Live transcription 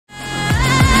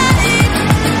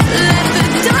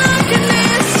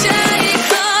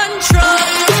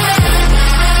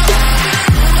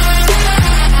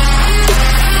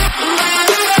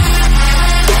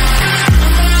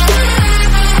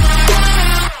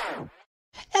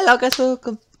Hello guys,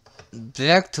 welcome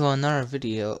back to another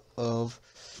video of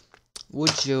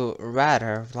Would You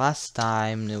Rather. Last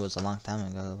time, it was a long time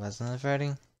ago, wasn't it,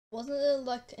 Freddy? Wasn't it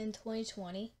like in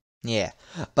 2020? Yeah,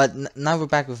 but now we're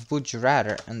back with Would You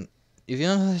Rather, and if you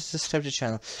don't subscribe to the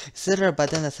channel, is there a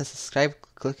button that says subscribe?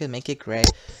 Click it, make it gray,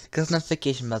 click the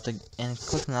notification button, and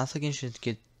click the notification to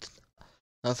get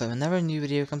notified whenever a new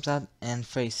video comes out. And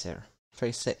Fraser,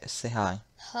 say hi.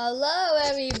 Hello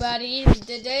everybody,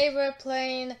 today we're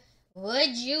playing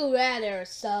Would You Rather,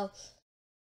 so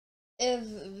if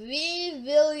we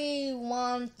really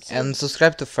want to... And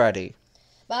subscribe to Freddy.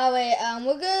 By the way,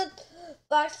 we're good.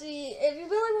 Foxy, if you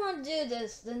really want to do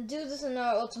this, then do this in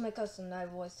our ultimate custom night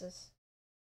voices.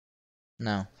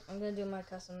 No. I'm gonna do my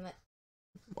custom night.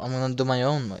 I'm gonna do my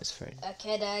own voice, Freddy.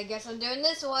 Okay, then I guess I'm doing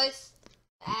this voice.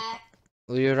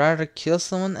 Would you rather kill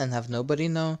someone and have nobody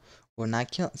know, or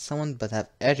not kill someone but have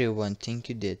everyone think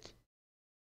you did?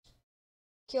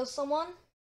 Kill someone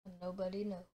and nobody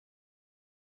know.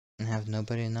 And have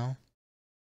nobody know?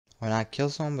 Or not kill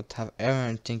someone but have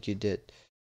everyone think you did?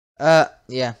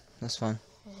 Yeah, that's fine.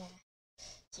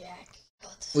 Yeah.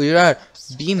 Would you rather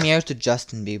be married to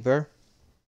Justin Bieber?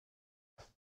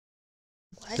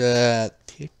 What? The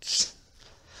bitch.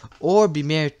 Or be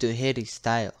married to Harry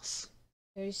Styles?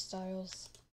 Harry Styles.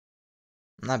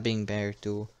 I'm not being married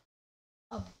to...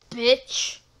 A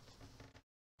bitch?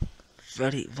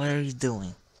 Freddy, what are you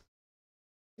doing?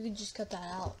 You could just cut that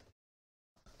out.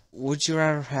 Would you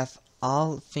rather have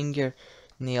all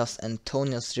fingernails and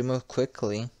toenails removed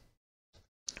quickly,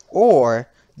 or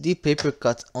deep paper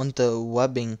cuts on the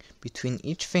webbing between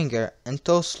each finger and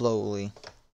toe slowly?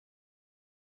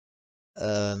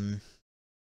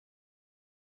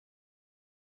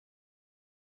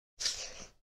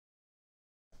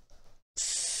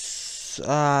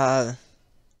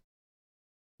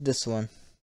 This one.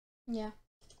 Yeah.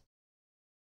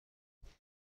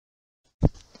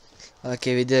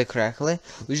 Okay, we did it correctly.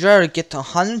 Would you rather get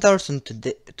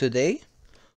 $100 today,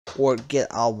 or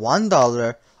get a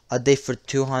 $1 a day for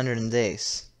 200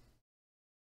 days?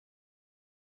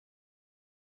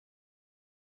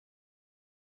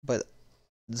 But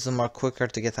this is more quicker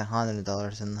to get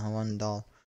 $100 than $1.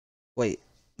 Wait,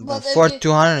 but for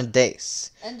 200 days.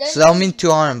 So that'll mean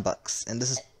 $200, and this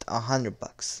is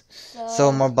 $100.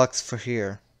 So more bucks for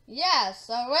here. Yeah,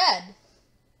 so red.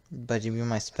 But you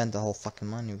might spend the whole fucking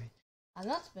money. I'm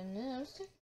not spending it.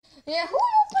 Yeah, who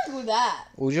would think with that?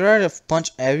 Would you rather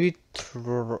punch every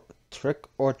trick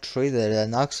or treater that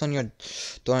knocks on your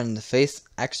door in the face?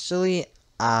 Actually,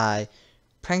 I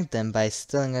pranked them by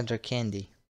stealing their candy.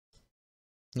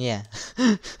 Yeah.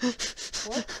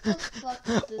 What the fuck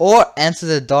is this? Or answer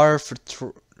the door for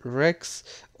tricks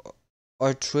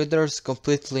or treaters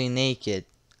completely naked.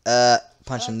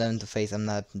 Punch them in the face. I'm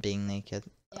not being naked.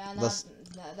 Yeah, that's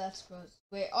gross.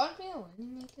 Wait, aren't we already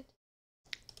naked?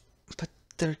 But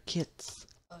they're kids.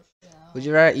 Oh, shit. Would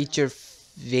you rather eat your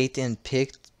weight in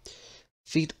pig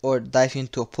feet or dive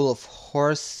into a pool of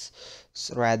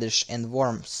horseradish and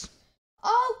worms?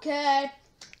 Okay.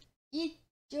 Eat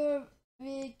your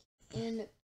big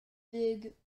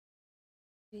feet.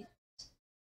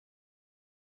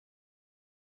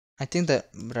 I think the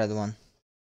red one.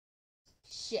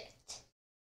 Shit.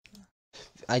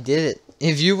 I did it.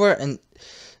 If you were an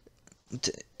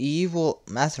evil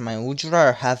mastermind, would you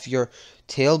rather have your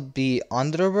tail be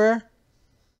underwear?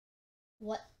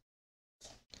 What?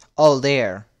 Oh,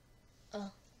 there.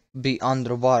 Oh. Be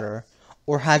underwater.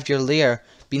 Or have your lair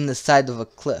be in the side of a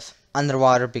cliff.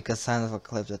 Underwater because side of a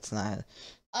cliff, that's not...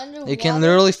 Underwater? You can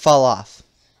literally fall off.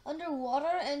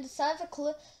 Underwater and the side of a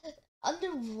cliff.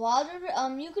 Underwater,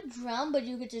 you could drown, but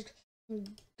you could just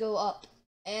go up.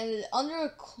 And under a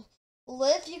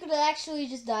cliff, you could actually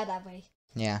just die that way.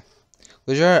 Yeah.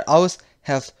 Would you rather always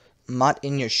have mud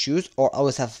in your shoes or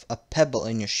always have a pebble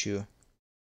in your shoe?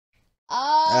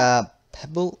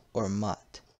 Pebble or mud?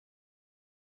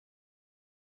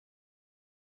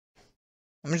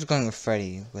 I'm just going with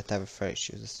Freddy, whatever Freddy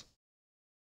chooses.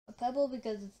 A pebble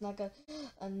because it's not gonna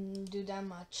do that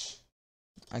much.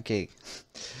 Okay.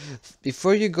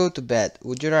 Before you go to bed,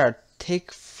 would you rather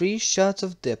take 3 shots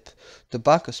of dip,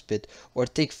 tobacco spit, or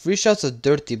take 3 shots of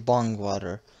dirty bong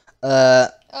water?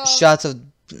 Shots of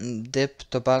dip,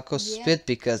 tobacco spit,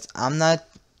 because I'm not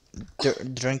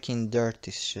drinking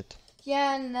dirty shit.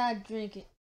 Yeah, I'm not drinking.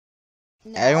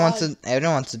 No,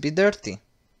 everyone wants to be dirty.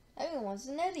 Everyone's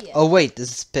an idiot. Oh wait, this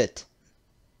is spit.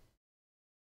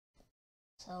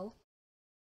 So?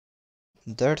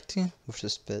 Dirty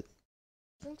versus spit.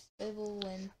 I think spit will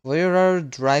win. Would you rather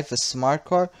drive a smart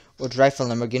car or drive a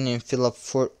Lamborghini and fill up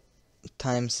 4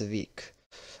 times a week?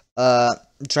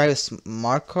 Drive a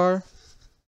smart car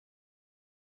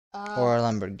or a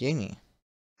Lamborghini?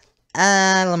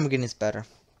 Lamborghini's better.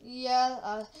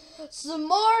 Yeah,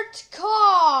 smart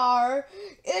car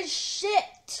is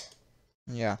shit.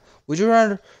 Yeah. Would you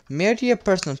rather marry a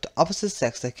person of the opposite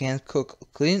sex that can't cook,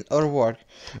 clean, or work?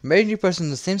 Marry a person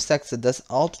of the same sex that does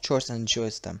all the chores and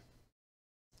enjoys them?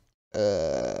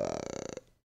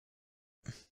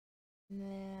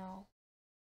 Now,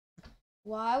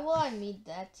 why will I need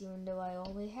that even though I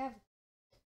already have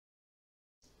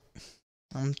it?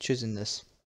 I'm choosing this.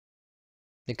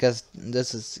 Because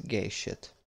this is gay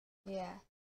shit. Yeah.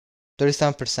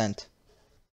 37%.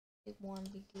 It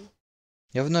won't be good.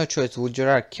 You have no choice. Would you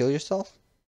rather kill yourself?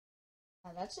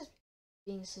 That's just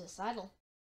being suicidal.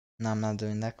 No, I'm not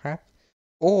doing that crap.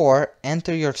 Or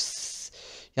enter your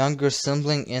younger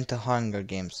sibling into Hunger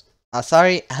Games.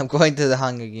 Sorry, I'm going to the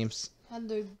Hunger Games. I'm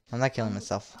not killing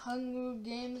myself. Hunger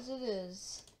Games it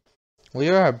is. Would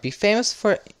you rather be famous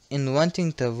for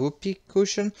inventing the whoopee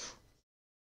cushion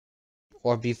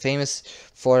or be famous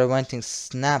for inventing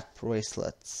snap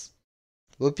bracelets?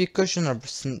 Whoopee cushion or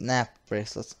snap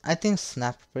bracelets? I think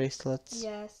snap bracelets.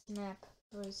 Yeah, snap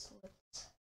bracelets.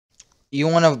 You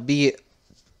wanna be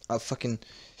a fucking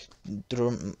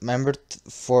remembered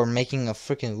for making a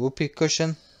freaking whoopee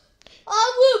cushion? A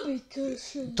whoopee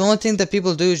cushion. The only thing that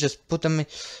people do is just put them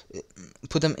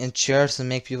in chairs and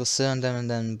make people sit on them and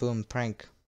then boom, prank.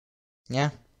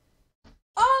 Yeah?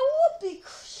 A whoopee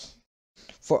cushion.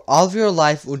 For all of your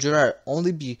life, would you rather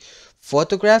only be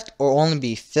photographed or only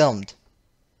be filmed?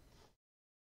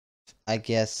 I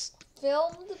guess.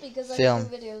 Filmed because Film. I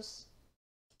do videos.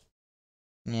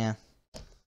 Yeah.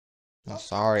 Oh,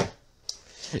 sorry.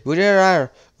 Would you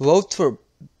rather vote for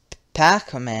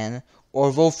Pac-Man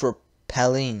or vote for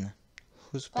Pauline?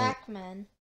 Who's Pac-Man?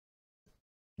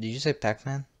 Did you say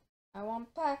Pac-Man? I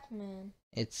want Pac-Man.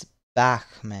 It's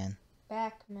Pac-Man.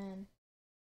 Pac-Man.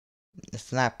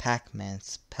 It's not Pac-Man,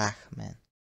 it's Pac-Man.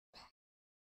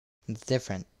 It's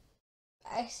different.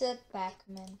 I said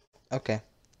Pac-Man. Okay.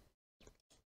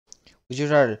 Would you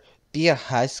rather be a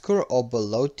high school or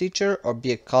below teacher or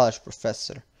be a college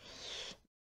professor?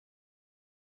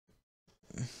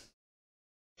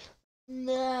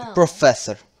 No.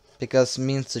 Professor. Because it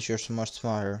means that you're much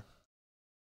smarter.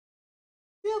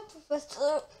 Yeah,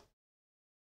 professor.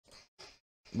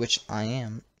 Which I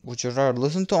am. Would you rather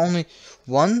listen to only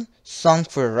one song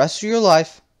for the rest of your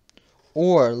life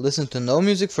or listen to no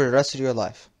music for the rest of your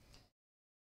life?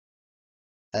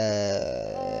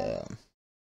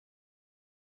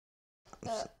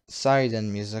 Sorry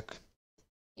then, music.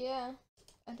 Yeah,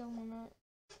 I don't wanna.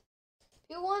 If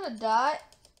you wanna die,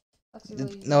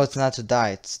 No, it's not to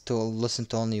die. It's to listen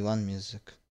to only one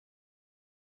music.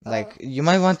 Like you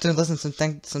might want to listen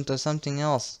to something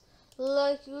else.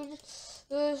 Like you're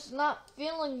just not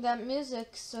feeling that music,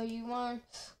 so you want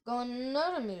to go on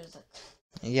another music.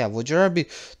 Yeah, would you rather be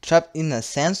trapped in a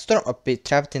sandstorm or be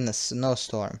trapped in a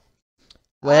snowstorm?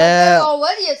 There's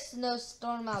already a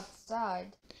snowstorm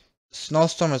outside.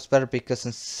 Snowstorm is better because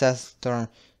in sandstorm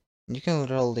you can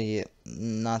literally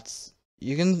not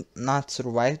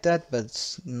survive that, but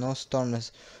snowstorm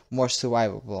is more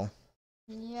survivable.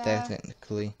 Yeah.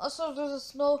 Technically. Also, there's a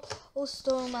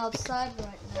snowstorm outside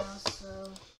right now,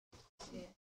 so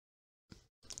yeah.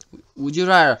 Would you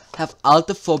rather have all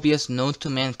the phobias known to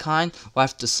mankind or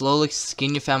have to slowly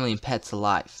skin your family and pets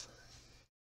alive?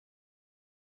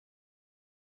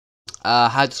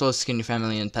 How to slowly skin your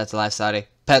family and pets alive, sorry.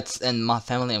 Pets and my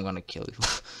family, I'm gonna kill you.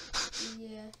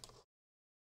 Yeah.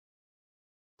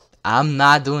 I'm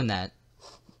not doing that.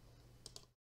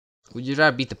 Would you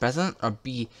rather be the president or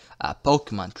be a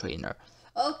Pokemon trainer?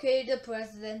 Okay, the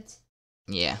president.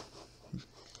 Yeah.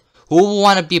 Who would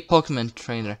want to be a Pokemon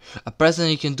trainer? A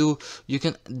president, you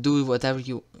can do whatever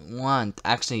you want.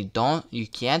 Actually, you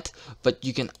can't, but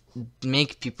you can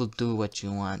make people do what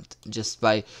you want just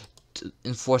by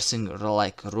enforcing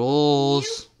like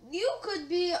rules. You could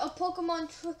be a Pokemon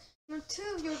trainer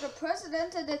too. You're the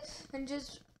president, and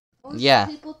just force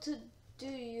people to do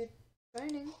your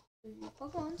training.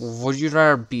 Would you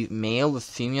rather be male with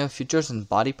female features and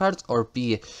body parts or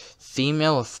be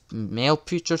female with male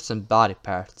features and body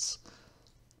parts?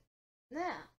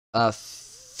 Yeah.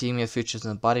 Female features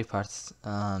and body parts.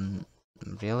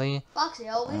 Really? Foxy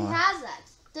already has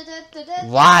that.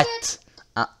 What?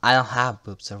 I don't have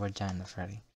boobs or vagina,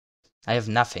 Freddy. I have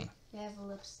nothing. You have a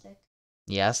lipstick.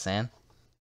 Yes, and?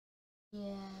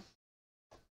 Yeah.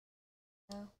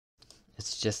 No.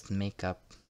 It's just makeup.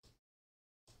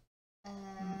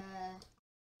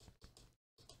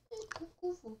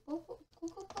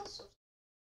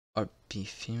 Or be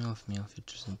female with male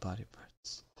features and body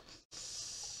parts.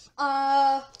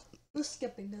 We're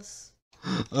skipping this.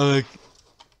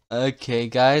 Okay,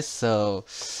 guys, so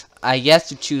I guess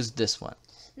to choose this one.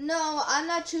 No, I'm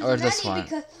not choosing Or this any one.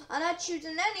 because I'm not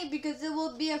choosing any because it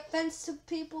will be offensive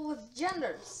to people with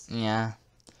genders. Yeah.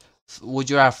 Would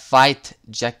you rather fight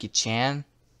Jackie Chan?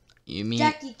 You mean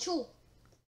Jackie Chu.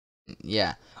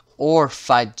 yeah, or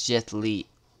fight Jet Li?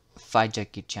 Fight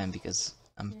Jackie Chan because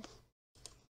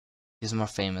he's more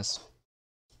famous.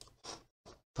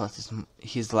 Plus,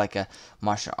 he's like a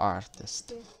martial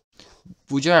artist. Yeah.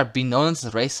 Would you rather be known as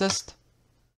a racist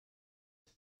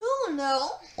Oh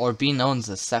no. or be known as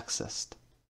a sexist?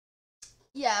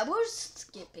 Yeah, we're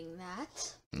skipping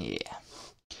that. Yeah.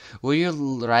 Would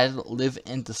you rather live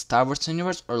in the Star Wars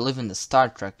universe or live in the Star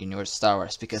Trek universe? Star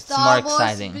Wars because it's more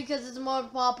exciting. Because it's more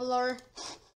popular.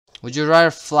 Would you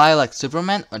rather fly like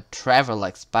Superman or travel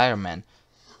like Spider-Man?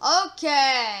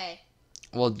 Okay.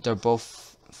 Well, they're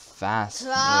both fast.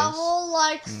 Travel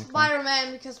like Okay.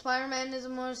 Spider-Man because Spider-Man is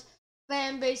more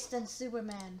fan base than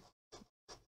Superman.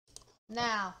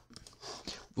 Now.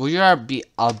 Would you rather be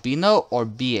albino or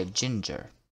be a ginger?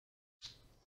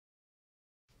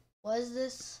 What is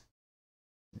this?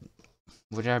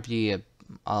 Would you rather be a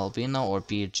albino or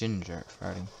be a ginger,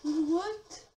 Freddy?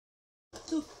 What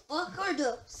the fuck are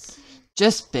those?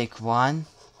 Just pick one.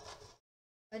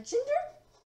 A ginger?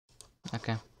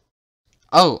 Okay.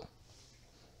 Oh!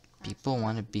 People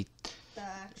want to be...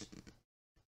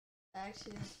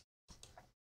 Actually.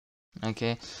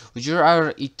 Okay. Would you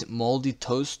rather eat moldy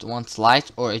toast one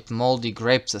slice or eat moldy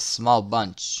grapes a small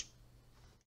bunch?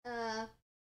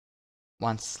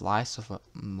 One slice of a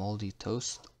moldy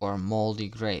toast or moldy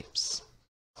grapes?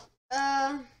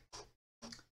 Yeah,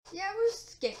 we're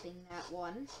skipping that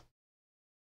one.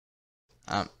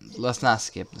 Let's not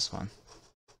skip this one.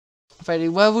 Freddy,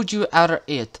 what would you rather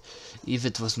eat if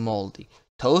it was moldy?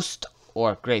 Toast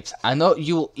or grapes? I know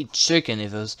you will eat chicken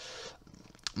if it was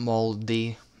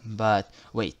moldy, but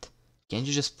wait, can't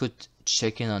you just put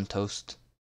chicken on toast?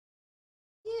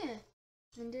 Yeah,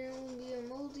 and there will be a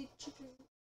moldy chicken.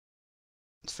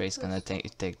 Freddy's gonna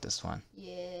take this one.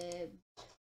 Yeah.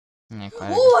 Yeah,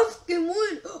 Oh, I fucking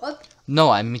won!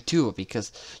 No, me too,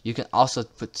 because you can also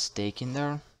put steak in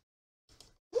there.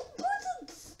 Who put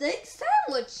a steak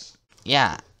sandwich?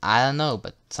 Yeah, I don't know,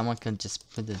 but someone can just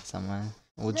put it somewhere.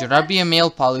 Would you rather be a male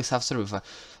police officer with a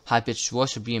high-pitched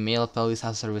voice or be a male police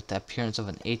officer with the appearance of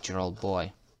an 8-year-old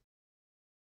boy?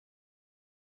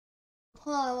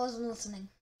 Hold on, I wasn't listening.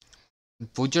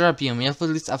 Would you rather be a male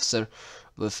police officer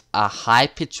with a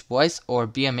high-pitched voice or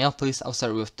be a male police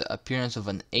officer with the appearance of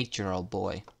an 8-year-old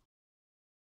boy?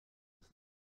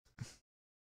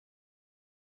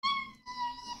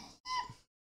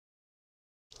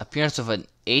 Appearance of an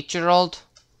 8-year-old?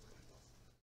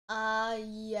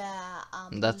 Yeah.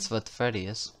 That's what Freddy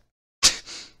is.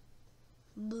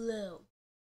 Blue.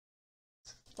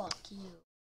 Fuck you.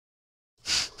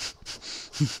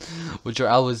 Would you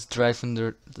always drive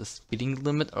under the speeding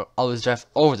limit or always drive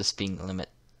over the speeding limit?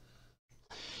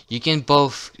 You can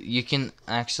both. You can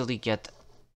actually get,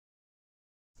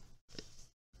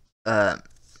 you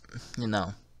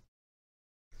know,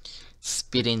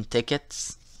 speeding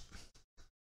tickets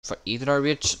for either of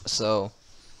which. So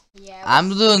Yeah. I'm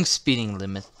doing speeding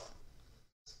limit.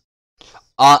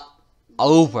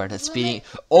 Over the speeding,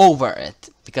 over it,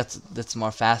 because that's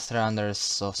more faster and they're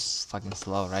so fucking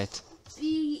slow, right?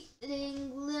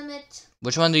 Speeding limit.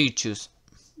 Which one do you choose?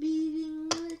 Speeding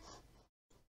limit.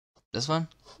 This one?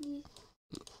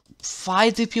 Why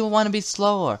do people want to be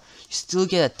slower? You still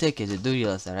get a ticket, you do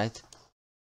realize that, right?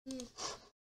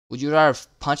 Would you rather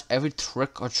punch every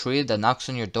trick or treat that knocks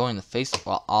on your door in the face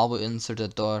while always enter the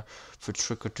door for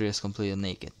trick or treaters completely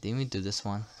naked? Didn't we do this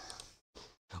one?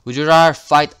 Would you rather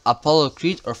fight Apollo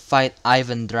Creed or fight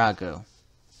Ivan Drago?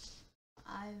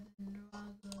 Ivan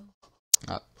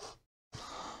Drago.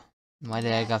 Why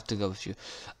did I have to go with you?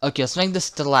 Okay, let's make this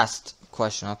the last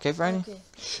question, okay, Freddy? Okay.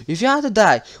 If you had to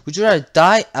die, would you rather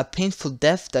die a painful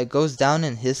death that goes down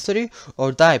in history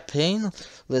or die a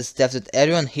painless death that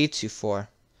everyone hates you for?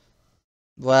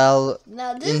 Well,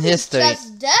 Now this in is history.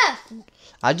 just death.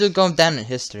 I just go down in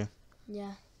history.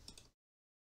 Yeah.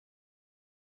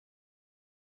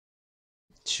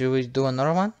 Should we do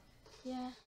another one?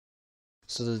 Yeah.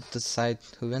 So to decide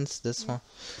who wins this one.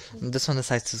 This one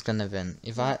decides who's gonna win.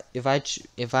 If I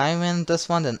win this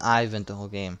one, then I win the whole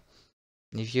game.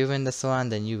 If you win this one,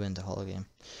 then you win the whole game.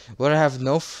 Would I have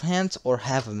no hands or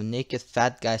have a naked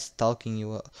fat guy stalking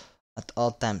you at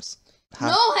all times?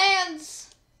 No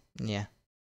hands. Yeah.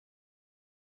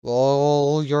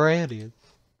 Well, you're an idiot.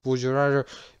 Would you rather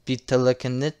be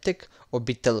telekinetic or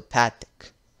be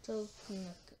telepathic?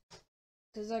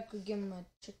 Because I could give him a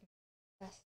chicken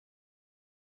fast.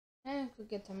 And I could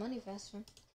get the money faster.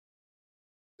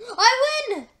 I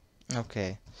win!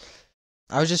 Okay.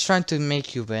 I was just trying to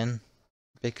make you win.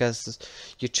 Because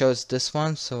you chose this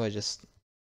one, so I just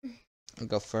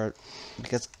go for it.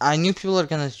 Because I knew people are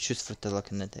gonna choose for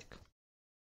telekinetic.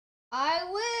 I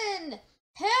win!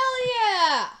 Hell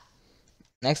yeah!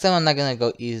 Next time I'm not gonna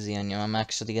go easy on you. I'm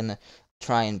actually gonna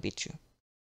try and beat you.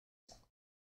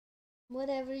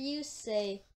 Whatever you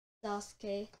say,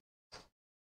 Sasuke.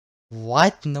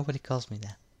 What? Nobody calls me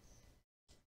that.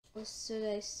 What should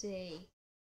I say,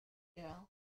 girl?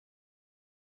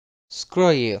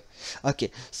 Screw you.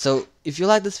 Okay, so if you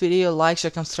like this video, like,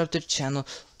 share, subscribe to the channel,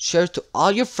 share it to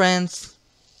all your friends,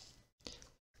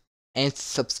 and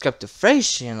subscribe to Freddy's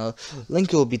channel.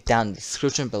 Link will be down in the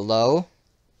description below.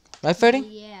 Right, Freddy?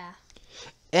 Yeah.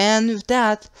 And with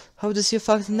that, hope to see you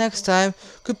foxes next time.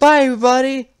 Goodbye,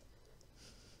 everybody.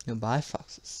 Goodbye,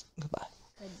 foxes. Goodbye.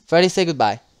 Freddy, say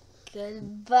goodbye.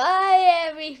 Goodbye,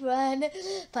 everyone.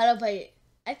 By the way,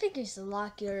 I think you should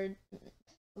lock your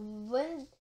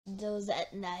windows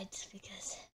at night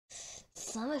because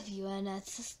some of you are not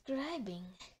subscribing.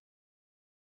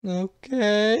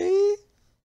 Okay.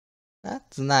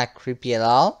 That's not creepy at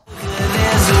all.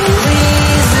 There's a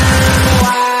reason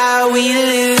why we